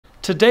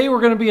Today we're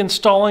going to be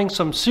installing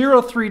some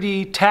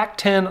Ciro3d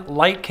Tac-10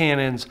 Light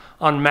Cannons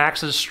on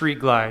Max's Street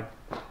Glide.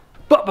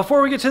 But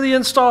before we get to the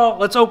install,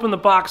 let's open the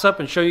box up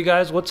and show you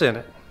guys what's in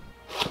it.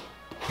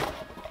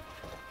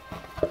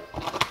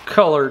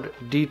 Colored,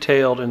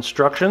 detailed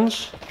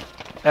instructions,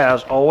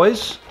 as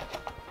always.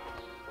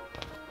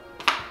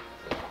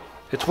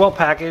 It's well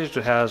packaged.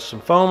 It has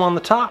some foam on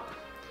the top,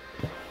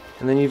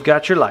 and then you've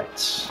got your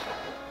lights.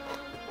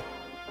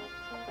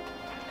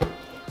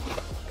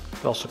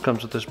 It also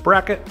comes with this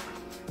bracket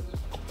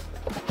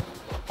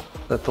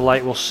that the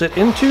light will sit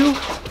into.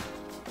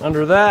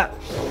 Under that,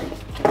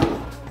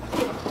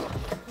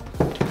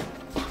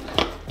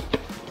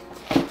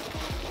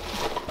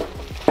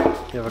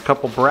 you have a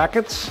couple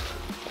brackets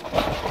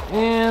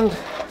and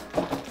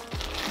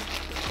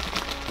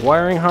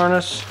wiring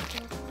harness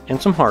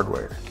and some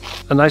hardware.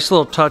 A nice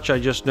little touch I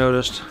just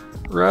noticed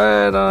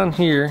right on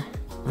here.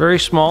 Very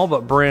small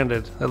but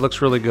branded. That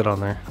looks really good on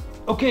there.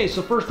 Okay,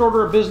 so first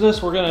order of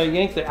business, we're gonna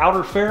yank the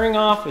outer fairing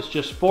off. It's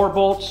just 4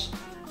 bolts.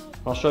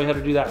 I'll show you how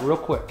to do that real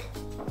quick.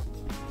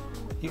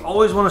 You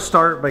always want to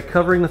start by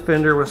covering the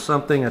fender with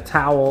something, a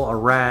towel, a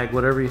rag,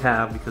 whatever you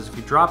have, because if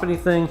you drop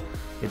anything,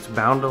 it's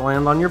bound to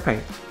land on your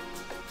paint.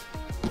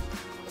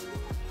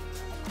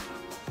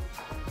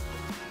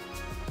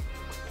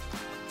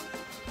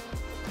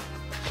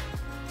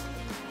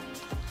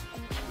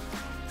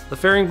 The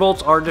fairing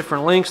bolts are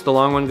different lengths. The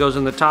long one goes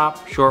in the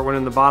top, short one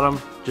in the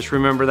bottom. Just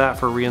remember that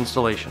for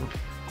reinstallation.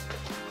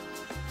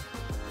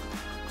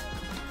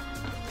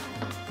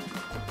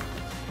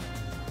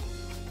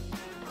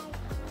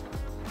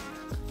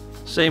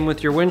 Same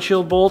with your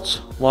windshield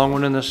bolts, long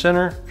one in the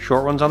center,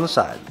 short ones on the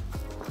side.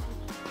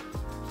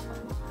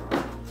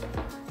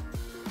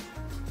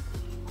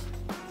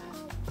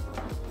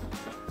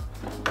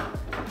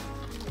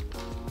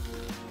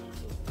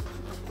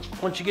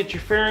 Once you get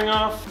your fairing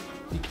off,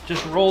 you can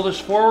just roll this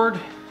forward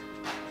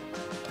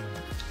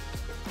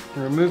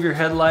and remove your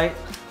headlight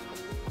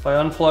by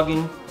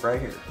unplugging right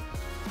here.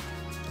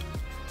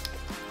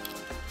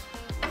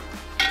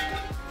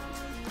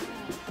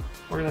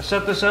 We're gonna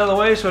set this out of the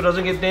way so it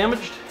doesn't get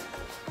damaged.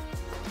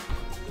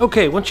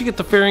 Okay, once you get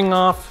the fairing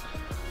off,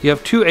 you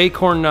have 2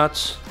 acorn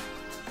nuts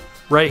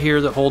right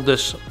here that hold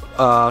this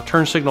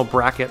turn signal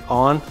bracket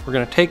on. We're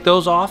gonna take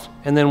those off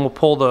and then we'll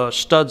pull the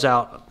studs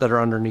out that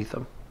are underneath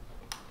them.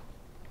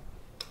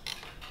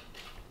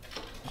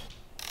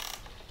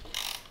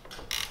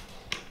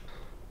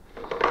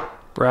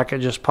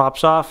 Bracket just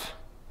pops off.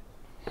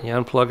 You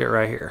unplug it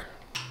right here.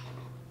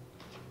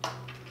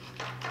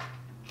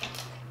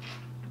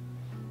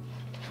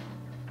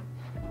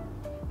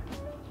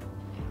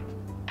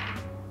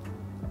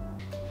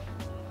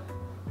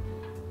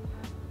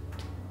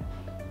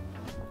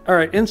 All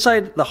right,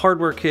 inside the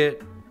hardware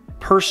kit,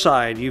 per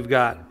side, you've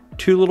got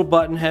 2 little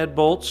button head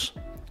bolts,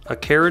 a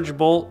carriage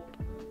bolt,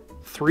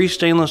 3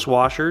 stainless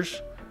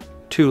washers,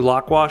 2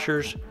 lock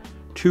washers,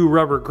 2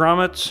 rubber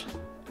grommets,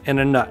 and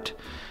a nut.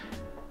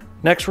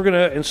 Next, we're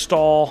gonna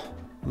install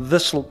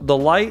the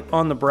light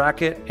on the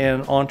bracket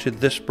and onto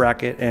this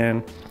bracket,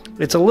 and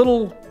it's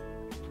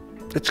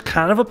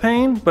kind of a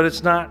pain, but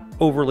it's not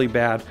overly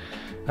bad.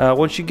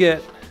 Once you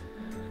get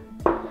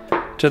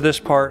to this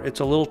part, it's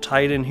a little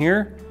tight in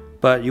here,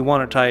 but you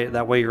want it tight,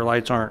 that way your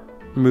lights aren't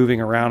moving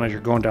around as you're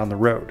going down the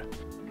road.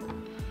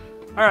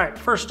 All right,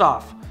 first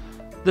off,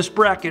 this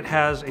bracket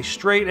has a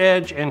straight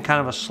edge and kind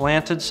of a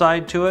slanted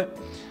side to it.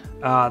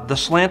 The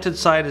slanted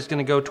side is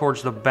gonna go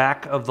towards the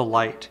back of the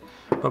light.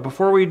 But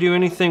before we do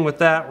anything with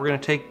that, we're gonna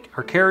take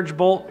our carriage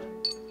bolt,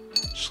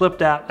 slip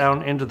that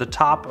down into the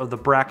top of the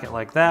bracket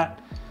like that.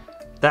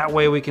 That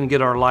way we can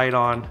get our light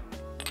on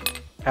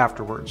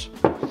afterwards.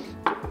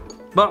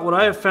 But what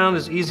I have found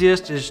is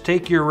easiest is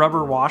take your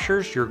rubber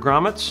washers, your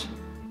grommets.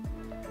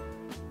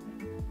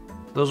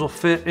 Those will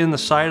fit in the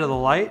side of the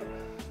light.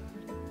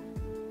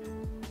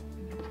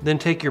 Then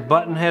take your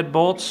button head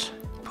bolts,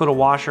 put a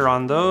washer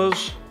on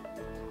those,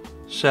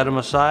 set them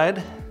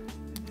aside.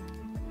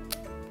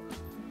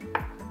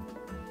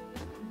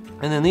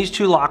 And then these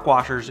 2 lock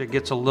washers, it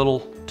gets a little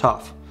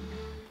tough.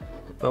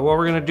 But what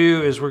we're gonna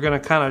do is we're gonna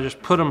kind of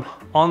just put them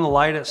on the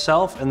light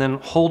itself and then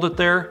hold it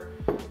there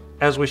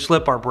as we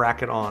slip our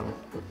bracket on.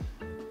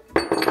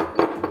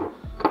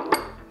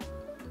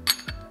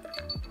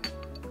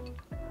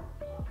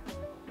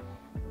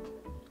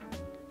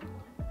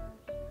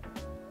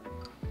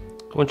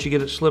 Once you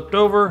get it slipped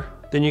over,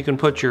 then you can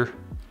put your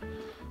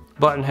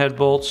button head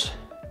bolts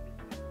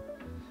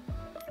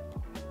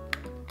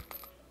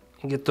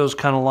and get those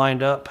kind of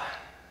lined up.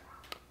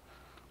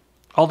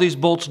 All these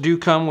bolts do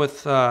come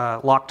with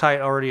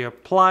Loctite already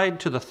applied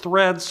to the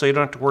threads, so you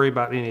don't have to worry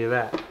about any of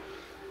that.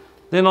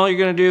 Then all you're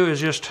gonna do is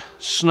just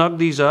snug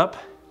these up.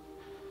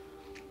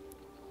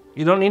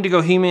 You don't need to go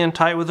He-Man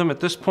tight with them at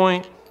this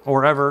point,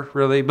 or ever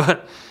really,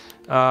 but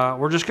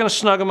we're just gonna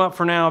snug them up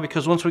for now,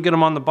 because once we get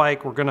them on the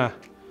bike, we're gonna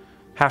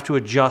have to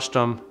adjust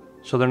them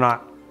so they're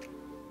not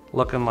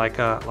looking like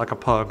a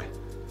pug.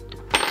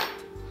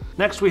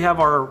 Next we have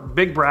our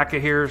big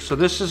bracket here. So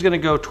this is gonna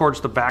go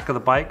towards the back of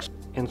the bikes.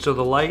 And so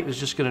the light is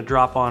just gonna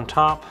drop on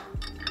top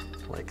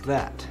like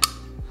that.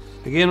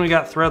 Again, we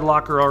got thread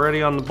locker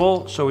already on the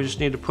bolt, so we just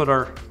need to put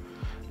our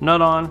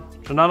nut on.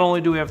 So not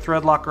only do we have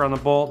thread locker on the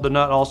bolt, the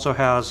nut also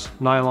has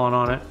nylon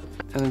on it.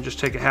 And then just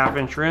take a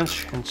 1/2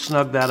 wrench and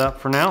snug that up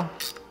for now.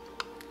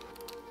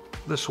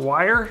 This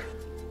wire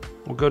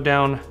will go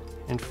down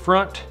in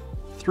front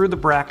through the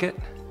bracket.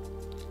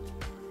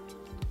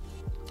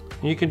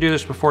 And you can do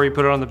this before you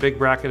put it on the big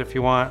bracket if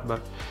you want,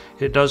 but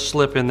it does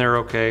slip in there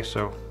okay,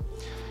 so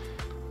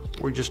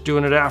we're just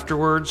doing it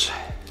afterwards.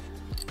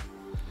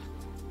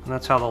 And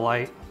that's how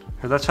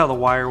the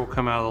wire will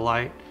come out of the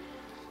light.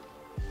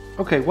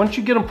 Okay, once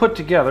you get them put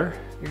together,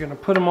 you're gonna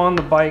put them on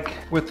the bike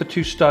with the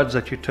 2 studs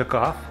that you took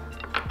off.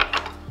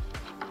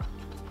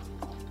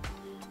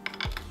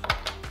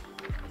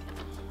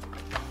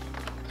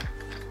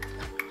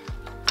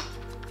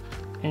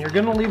 And you're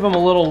gonna leave them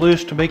a little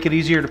loose to make it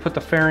easier to put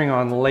the fairing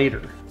on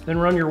later. Then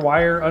run your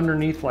wire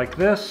underneath like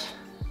this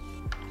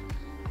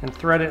and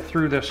thread it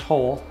through this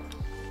hole.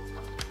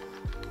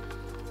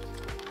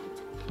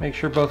 Make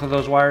sure both of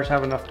those wires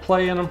have enough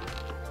play in them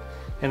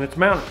and it's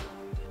mounted.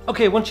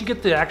 Okay, once you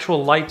get the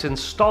actual lights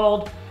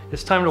installed,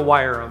 it's time to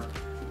wire them.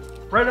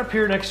 Right up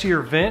here next to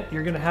your vent,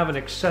 you're gonna have an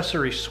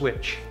accessory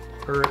switch,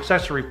 or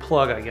accessory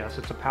plug, I guess.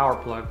 It's a power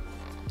plug.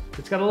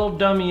 It's got a little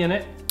dummy in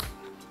it.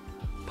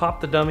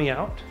 Pop the dummy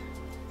out.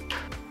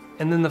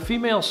 And then the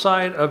female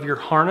side of your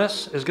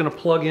harness is gonna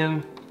plug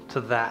in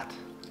to that.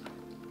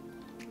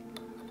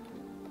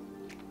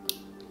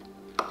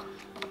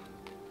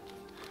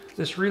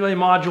 This relay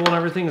module and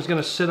everything is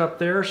gonna sit up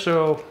there,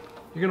 so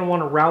you're gonna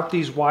wanna route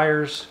these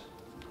wires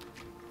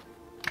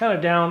kind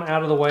of down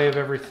out of the way of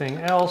everything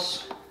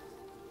else.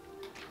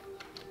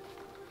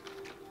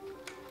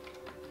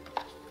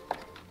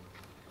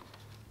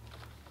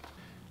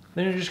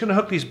 Then you're just gonna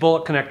hook these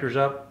bullet connectors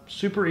up.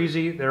 Super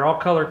easy, they're all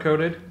color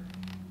coded.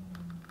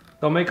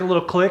 They'll make a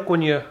little click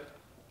when you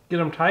get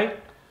them tight.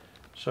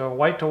 So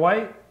white to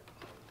white,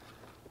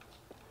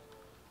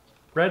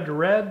 red to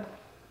red,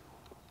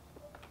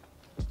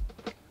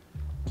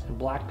 and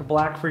black to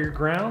black for your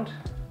ground.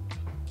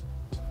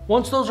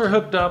 Once those are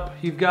hooked up,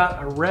 you've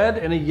got a red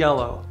and a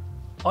yellow.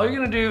 All you're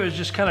gonna do is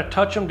just kind of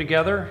touch them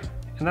together,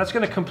 and that's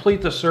gonna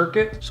complete the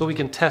circuit so we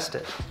can test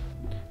it.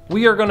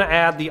 We are gonna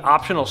add the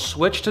optional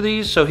switch to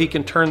these so he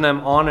can turn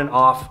them on and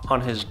off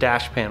on his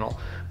dash panel.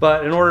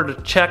 But in order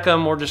to check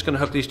them, we're just gonna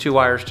hook these 2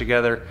 wires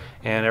together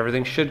and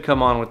everything should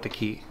come on with the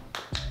key.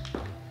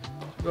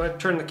 Go ahead and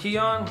turn the key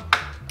on.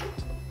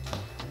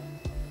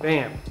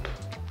 Bam.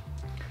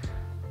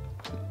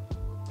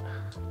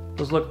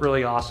 Those look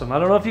really awesome. I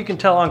don't know if you can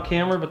tell on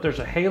camera, but there's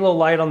a halo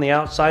light on the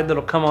outside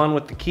that'll come on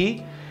with the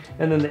key,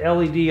 and then the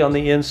LED on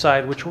the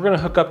inside, which we're gonna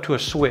hook up to a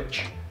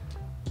switch.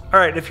 All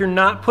right, if you're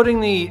not putting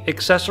the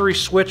accessory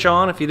switch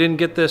on, if you didn't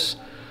get this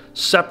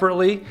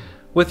separately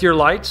with your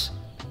lights,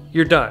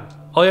 you're done.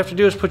 All you have to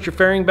do is put your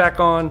fairing back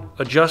on,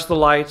 adjust the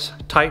lights,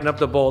 tighten up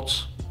the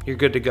bolts, you're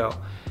good to go.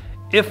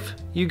 If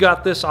you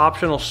got this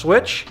optional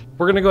switch,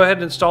 we're gonna go ahead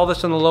and install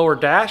this in the lower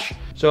dash.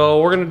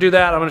 So we're gonna do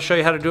that. I'm gonna show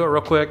you how to do it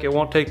real quick. It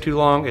won't take too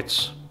long.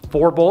 It's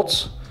 4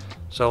 bolts.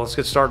 So let's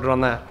get started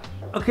on that.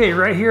 Okay,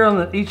 right here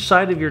on each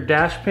side of your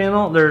dash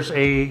panel, there's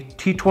a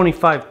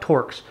T25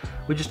 Torx.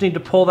 We just need to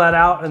pull that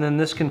out and then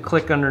this can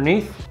click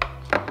underneath.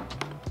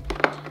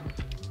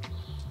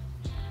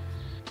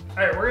 All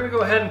right, we're gonna go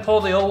ahead and pull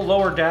the old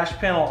lower dash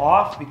panel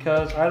off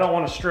because I don't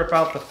wanna strip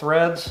out the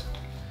threads.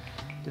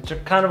 It's a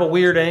kind of a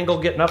weird angle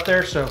getting up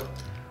there, so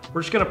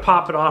we're just gonna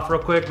pop it off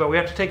real quick, but we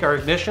have to take our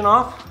ignition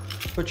off,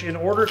 which in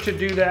order to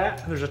do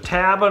that, there's a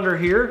tab under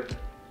here.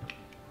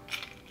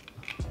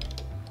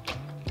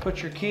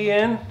 Put your key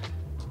in,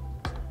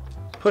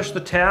 push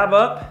the tab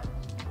up,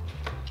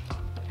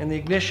 and the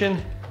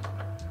ignition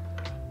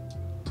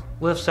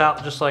lifts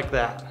out just like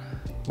that.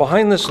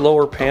 Behind this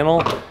lower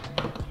panel,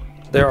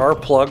 there are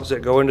plugs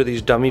that go into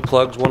these dummy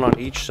plugs, one on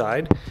each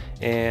side,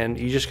 and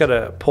you just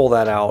gotta pull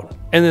that out,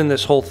 and then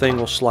this whole thing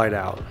will slide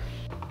out.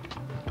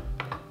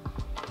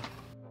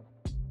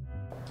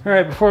 All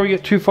right, before we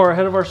get too far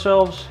ahead of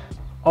ourselves,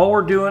 all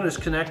we're doing is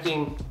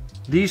connecting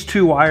these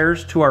 2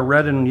 wires to our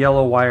red and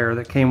yellow wire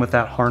that came with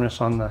that harness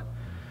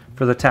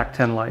for the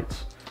Tac-10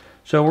 lights.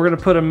 So we're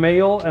gonna put a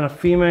male and a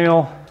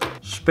female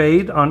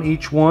spade on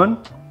each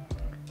one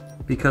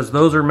because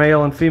those are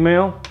male and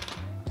female,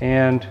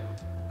 and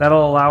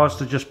that'll allow us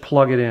to just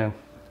plug it in.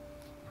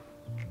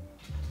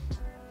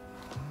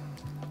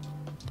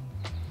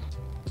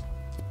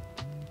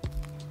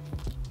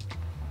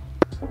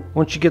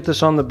 Once you get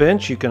this on the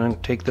bench, you can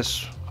take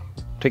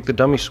the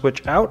dummy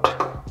switch out,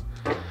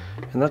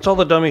 and that's all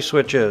the dummy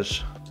switch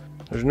is.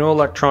 There's no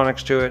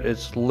electronics to it,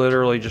 it's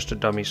literally just a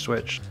dummy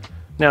switch.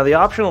 Now the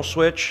optional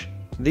switch,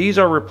 these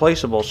are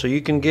replaceable, so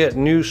you can get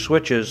new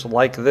switches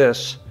like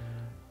this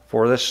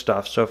for this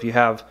stuff. So if you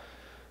have,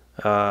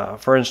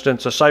 for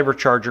instance, a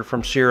cybercharger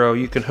from Ciro,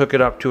 you can hook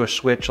it up to a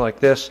switch like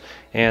this,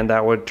 and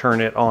that would turn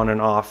it on and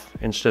off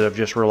instead of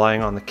just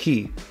relying on the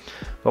key.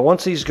 But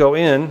once these go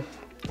in,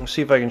 let's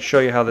see if I can show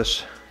you how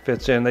this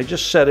fits in. They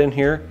just set in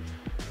here,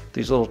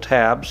 these little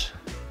tabs,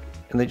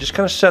 and they just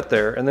kind of set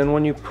there. And then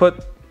when you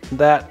put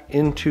that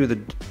into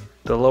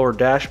the lower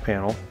dash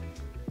panel,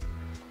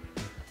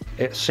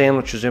 it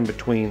sandwiches in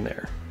between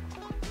there.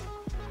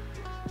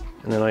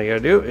 And then all you gotta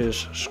do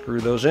is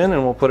screw those in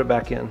and we'll put it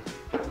back in.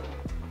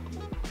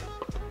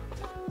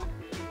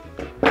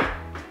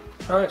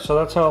 All right, so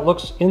that's how it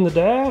looks in the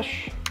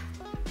dash.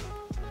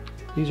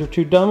 These are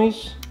 2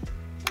 dummies.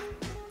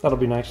 That'll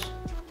be nice.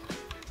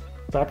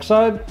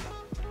 Backside.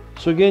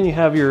 So again, you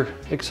have your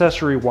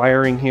accessory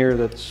wiring here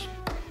that's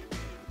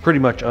pretty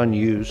much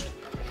unused.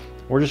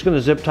 We're just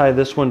gonna zip tie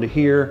this one to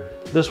here.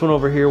 This one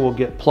over here will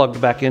get plugged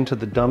back into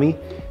the dummy,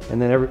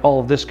 and then all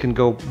of this can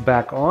go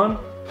back on,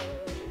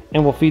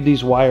 and we'll feed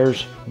these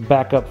wires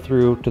back up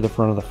through to the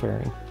front of the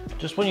fairing.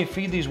 Just when you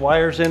feed these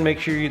wires in, make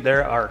sure they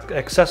are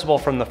accessible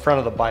from the front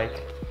of the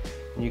bike,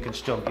 and you can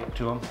still get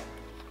to them.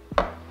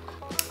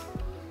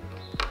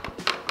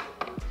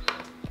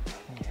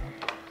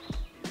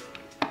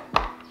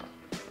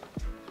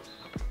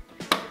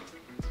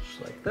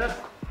 Just like that.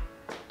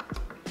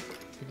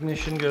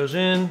 Ignition goes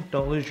in,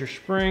 don't lose your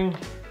spring.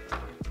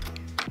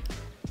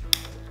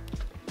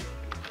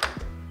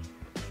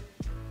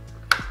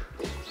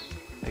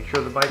 Make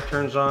sure the bike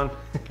turns on,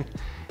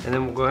 and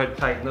then we'll go ahead and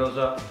tighten those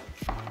up.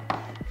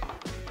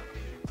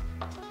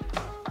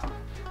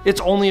 It's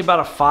only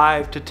about a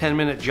 5 to 10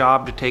 minute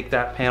job to take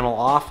that panel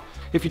off.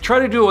 If you try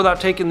to do it without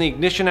taking the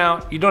ignition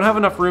out, you don't have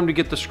enough room to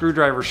get the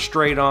screwdriver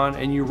straight on,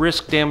 and you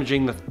risk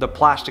damaging the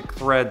plastic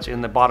threads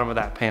in the bottom of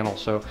that panel.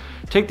 So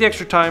take the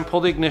extra time,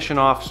 pull the ignition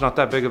off, it's not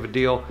that big of a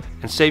deal,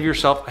 and save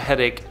yourself a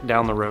headache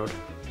down the road.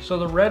 So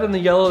the red and the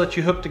yellow that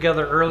you hooked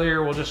together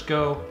earlier will just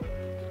go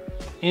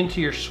into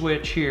your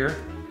switch here.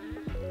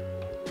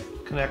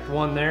 Connect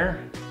one there,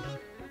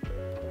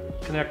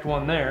 connect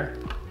one there.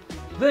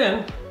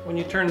 Then, when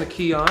you turn the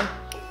key on,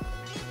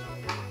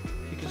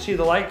 you can see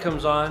the light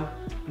comes on.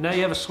 Now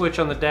you have a switch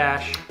on the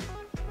dash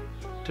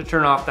to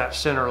turn off that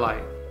center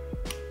light.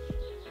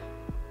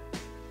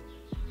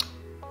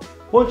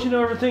 Once you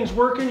know everything's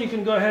working, you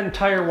can go ahead and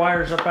tie your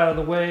wires up out of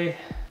the way.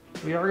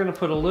 We are going to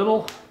put a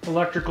little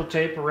electrical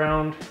tape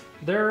around.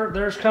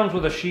 Theirs comes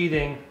with a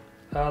sheathing.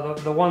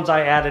 The ones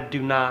I added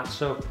do not.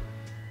 So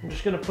I'm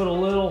just going to put a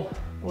little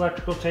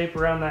electrical tape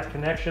around that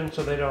connection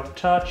so they don't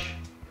touch.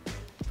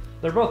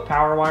 They're both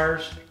power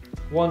wires.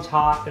 One's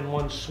hot and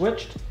one's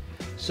switched.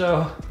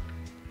 So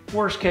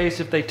worst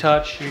case, if they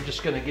touch, you're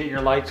just going to get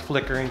your lights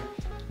flickering,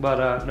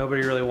 but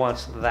nobody really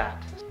wants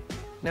that.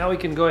 Now we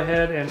can go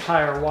ahead and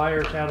tie our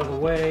wires out of the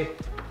way.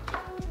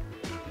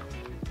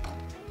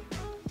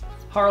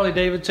 Harley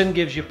Davidson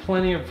gives you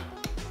plenty of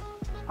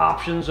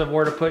options of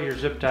where to put your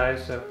zip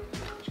ties, so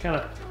just kind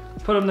of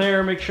put them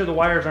there, make sure the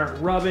wires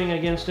aren't rubbing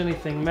against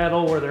anything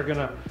metal where they're going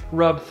to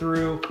rub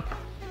through.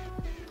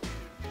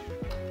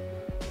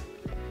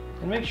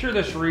 And make sure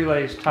this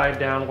relay is tied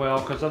down well,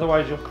 because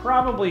otherwise you'll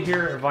probably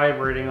hear it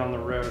vibrating on the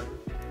road.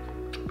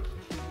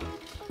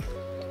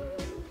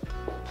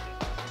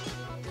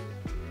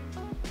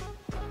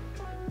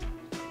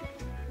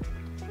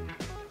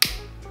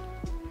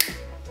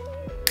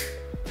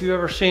 If you've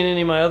ever seen any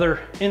of my other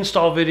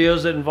install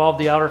videos that involve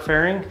the outer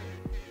fairing,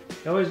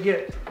 you always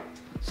get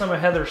some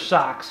of Heather's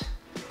socks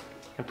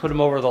and put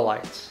them over the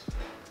lights.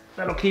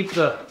 That'll keep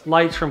the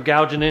lights from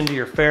gouging into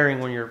your fairing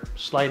when you're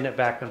sliding it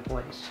back in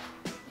place.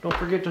 Don't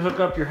forget to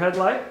hook up your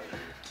headlight.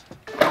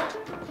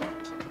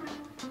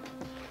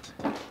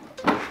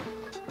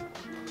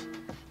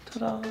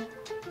 Ta-da!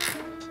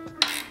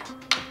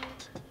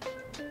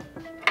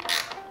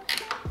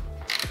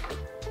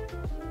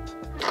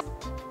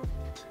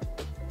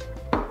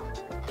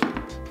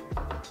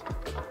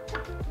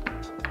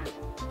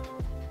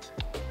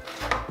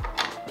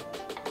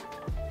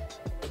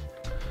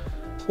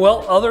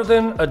 Well, other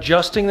than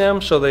adjusting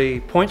them so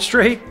they point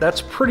straight,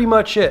 that's pretty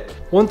much it.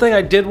 One thing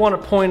I did want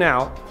to point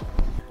out,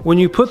 when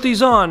you put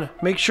these on,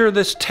 make sure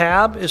this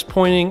tab is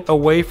pointing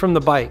away from the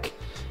bike.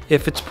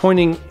 If it's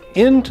pointing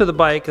into the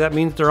bike, that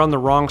means they're on the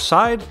wrong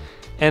side,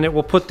 and it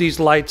will put these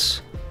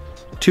lights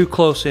too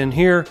close in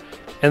here,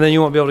 and then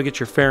you won't be able to get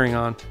your fairing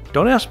on.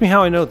 Don't ask me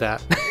how I know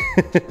that.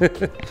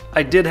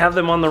 I did have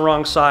them on the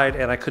wrong side,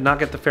 and I could not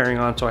get the fairing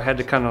on, so I had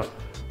to kind of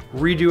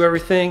redo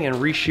everything and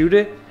reshoot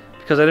it,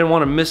 because I didn't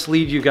want to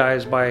mislead you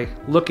guys by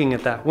looking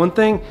at that. One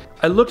thing,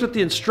 I looked at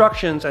the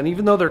instructions, and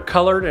even though they're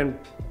colored and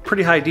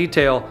pretty high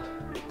detail,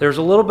 there's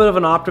a little bit of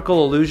an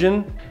optical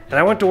illusion, and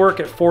I went to work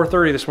at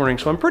 4:30 this morning,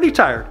 so I'm pretty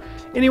tired.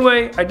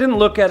 Anyway, I didn't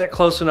look at it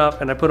close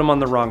enough, and I put them on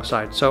the wrong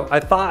side. So I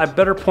thought I'd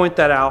better point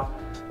that out,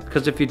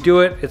 because if you do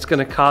it, it's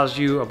gonna cause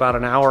you about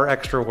an hour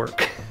extra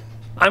work.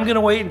 I'm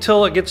gonna wait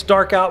until it gets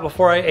dark out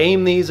before I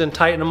aim these and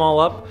tighten them all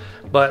up,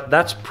 but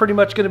that's pretty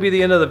much gonna be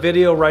the end of the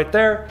video right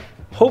there.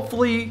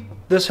 Hopefully,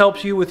 this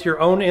helps you with your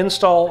own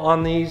install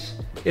on these.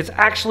 It's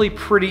actually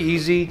pretty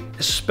easy,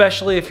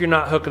 especially if you're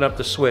not hooking up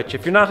the switch.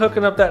 If you're not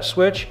hooking up that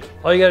switch,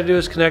 all you gotta do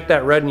is connect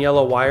that red and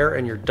yellow wire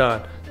and you're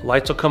done. The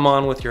lights will come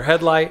on with your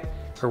headlight,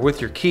 or with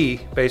your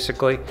key,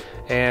 basically,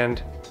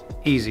 and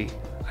easy.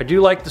 I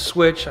do like the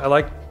switch. I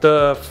like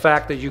the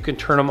fact that you can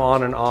turn them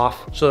on and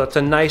off. So that's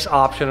a nice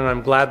option, and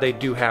I'm glad they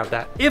do have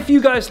that. If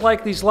you guys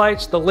like these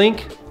lights, the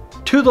link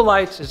to the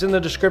lights is in the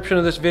description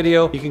of this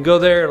video. You can go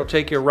there, it'll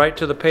take you right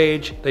to the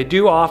page. They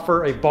do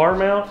offer a bar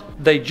mount.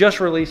 They just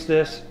released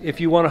this. If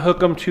you want to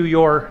hook them to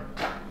your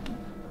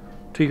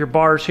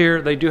bars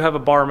here, they do have a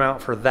bar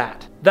mount for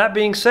that. That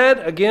being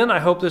said, again, I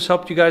hope this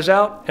helped you guys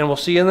out, and we'll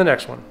see you in the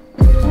next one.